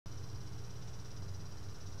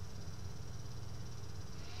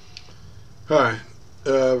Hi.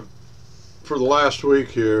 Uh, for the last week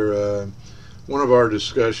here, one of our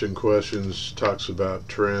discussion questions talks about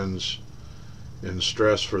trends in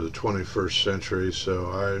stress for the 21st century, so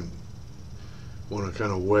I want to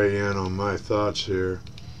kind of weigh in on my thoughts here.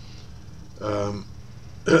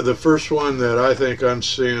 The first one that I think I'm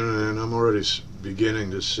seeing, and I'm already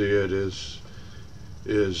beginning to see it, is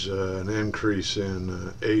an increase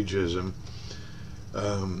in ageism.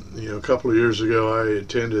 A couple of years ago, I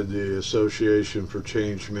attended the Association for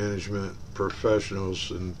Change Management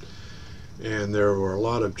Professionals, and there were a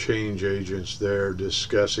lot of change agents there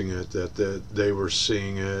discussing it, that they were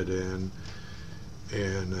seeing it and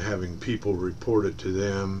having people report it to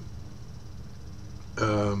them.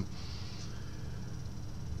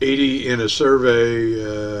 80 in a survey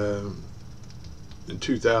in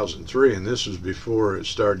 2003, and this was before it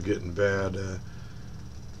started getting bad.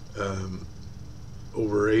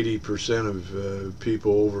 Over 80% of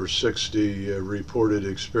people over 60 reported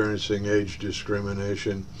experiencing age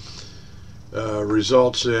discrimination.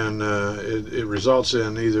 Results in it results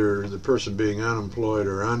in either the person being unemployed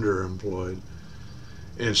or underemployed,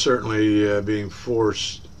 and certainly being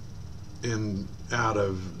forced in out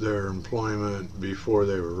of their employment before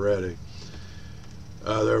they were ready.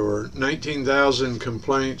 There were 19,000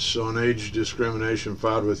 complaints on age discrimination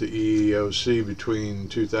filed with the EEOC between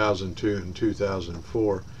 2002 and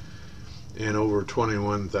 2004, and over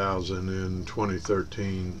 21,000 in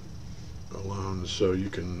 2013 alone, so you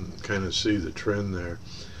can kind of see the trend there.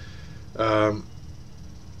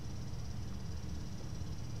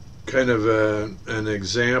 Kind of an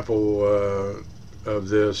example of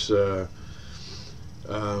this,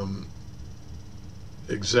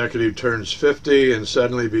 executive turns 50 and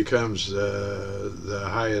suddenly becomes the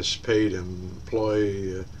highest paid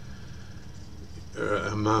employee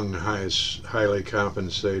among highly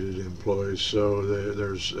compensated employees. So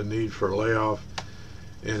there's a need for a layoff,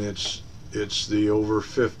 and it's the over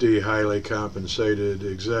 50 highly compensated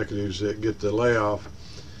executives that get the layoff,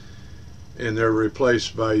 and they're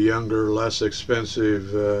replaced by younger, less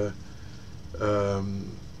expensive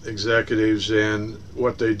executives. And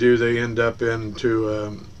what they do, they end up into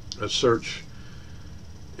a search,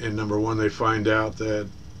 and number one, they find out that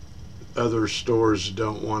other stores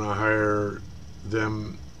don't want to hire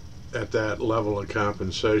them at that level of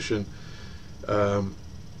compensation.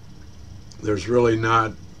 There's really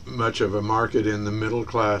not much of a market in the middle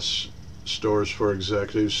class stores for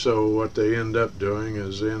executives, so what they end up doing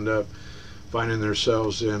is they end up finding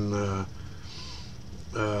themselves in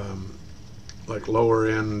like lower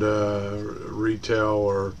end retail,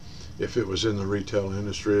 or if it was in the retail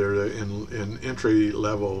industry, or in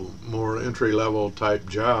more entry level type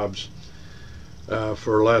jobs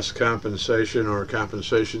for less compensation, or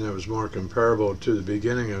compensation that was more comparable to the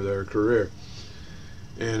beginning of their career.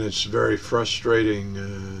 And it's very frustrating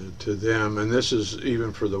to them, and this is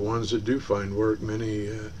even for the ones that do find work. Many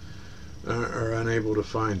are unable to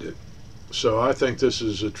find it. So I think this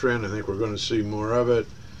is a trend. I think we're going to see more of it,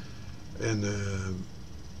 and there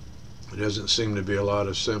doesn't seem to be a lot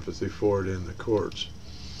of sympathy for it in the courts.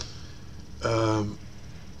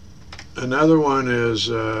 Another one is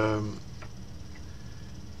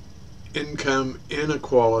income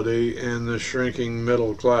inequality and the shrinking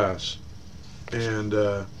middle class. And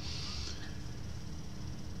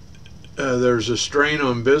there's a strain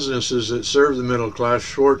on businesses that serve the middle class.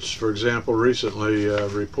 Schwartz, for example, recently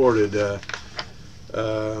reported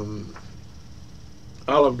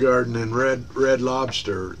Olive Garden and Red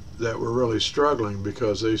Lobster that were really struggling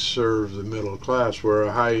because they serve the middle class, where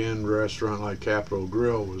a high-end restaurant like Capella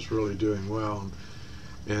was really doing well,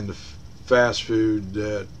 and the fast food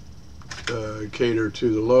that cater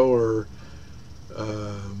to the lower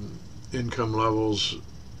income levels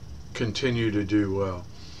continue to do well.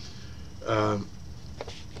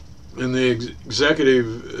 In the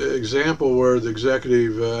executive example, where the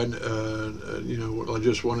executive,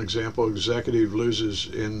 just one example, executive loses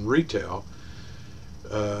in retail,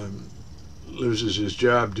 loses his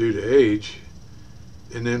job due to age,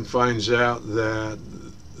 and then finds out that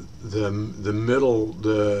the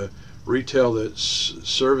retail that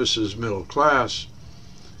services middle class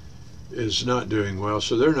is not doing well,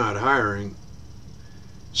 so they're not hiring.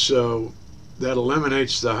 So that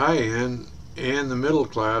eliminates the high end and the middle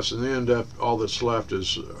class, and they end up, all that's left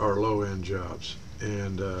are low end jobs,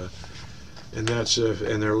 and that's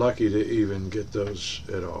and they're lucky to even get those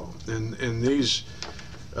at all. And these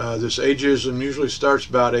this ageism usually starts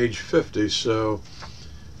about age 50, so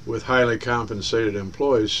with highly compensated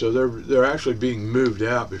employees, so they're actually being moved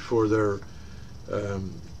out before they're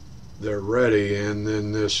ready, and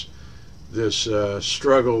then this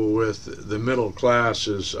struggle with the middle class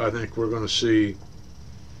is, I think we're going to see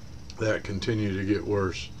that continue to get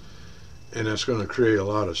worse, and that's going to create a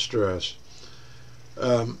lot of stress.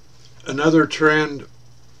 Another trend,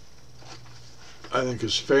 I think,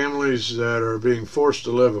 is families that are being forced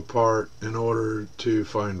to live apart in order to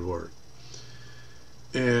find work.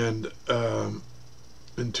 And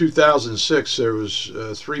in 2006, there was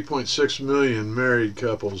 3.6 million married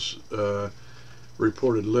couples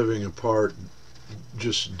reported living apart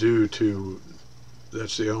just due to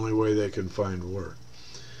that's the only way they can find work.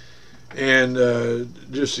 And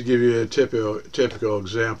just to give you a typical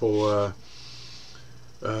example,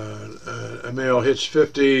 a male hits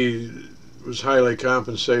 50, was highly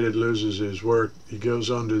compensated, loses his work, he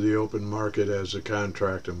goes onto the open market as a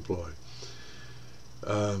contract employee.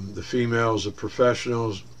 The female is a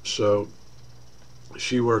professional, so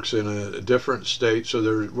she works in a different state, so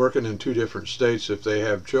they're working in two different states. If they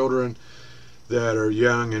have children that are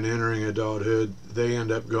young and entering adulthood, they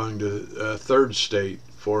end up going to a third state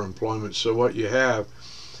for employment. So what you have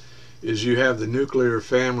is you have the nuclear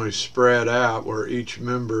family spread out where each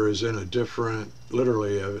member is in a different,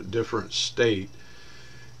 literally a different state,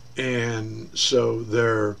 and so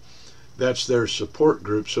that's their support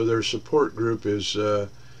group. So their support group is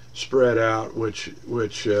spread out, which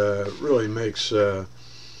really makes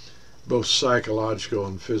both psychological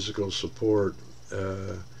and physical support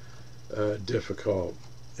difficult,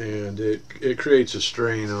 and it creates a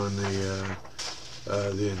strain on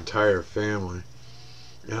the entire family.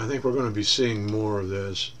 And I think we're going to be seeing more of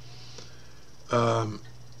this.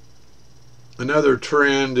 Another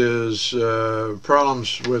trend is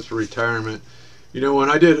problems with retirement. You know,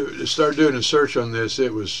 when I started doing a search on this,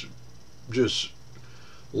 it was just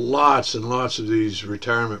lots and lots of these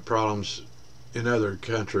retirement problems in other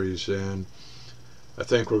countries, and I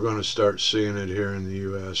think we're going to start seeing it here in the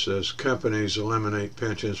U.S. as companies eliminate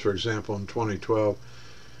pensions. For example, in 2012,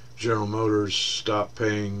 General Motors stopped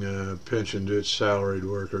paying pension to its salaried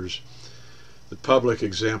workers. The public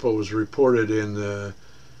example was reported in the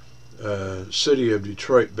City of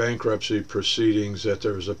Detroit bankruptcy proceedings that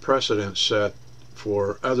there was a precedent set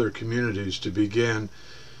for other communities to begin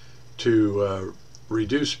to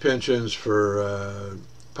reduce pensions for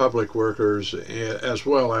public workers, as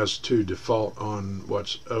well as to default on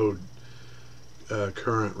what's owed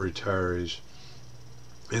current retirees.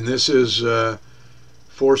 And this is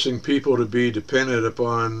forcing people to be dependent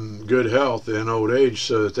upon good health in old age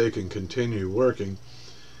so that they can continue working.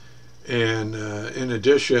 And in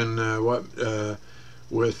addition,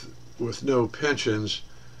 with no pensions,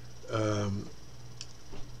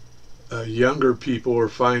 younger people are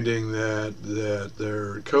finding that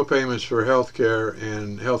their co-payments for health care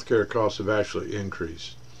and health care costs have actually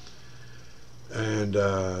increased. And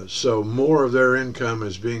so more of their income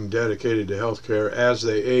is being dedicated to health care. As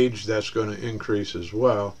they age, that's going to increase as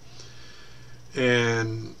well.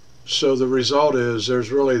 And so the result is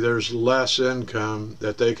there's less income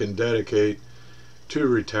that they can dedicate to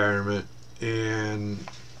retirement, and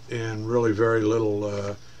really very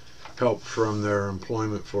little help from their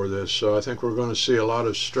employment for this. So I think we're going to see a lot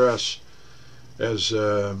of stress as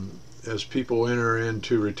people enter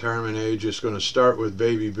into retirement age. It's going to start with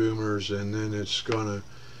baby boomers, and then it's going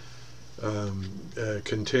to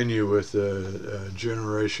continue with the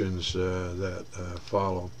generations that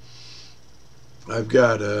follow. I've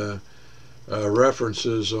got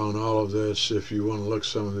references on all of this if you want to look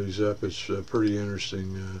some of these up. It's pretty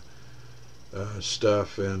interesting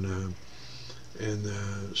stuff, and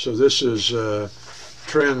so this is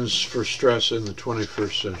trends for stress in the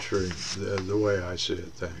 21st century, the way I see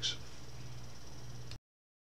it. Thanks.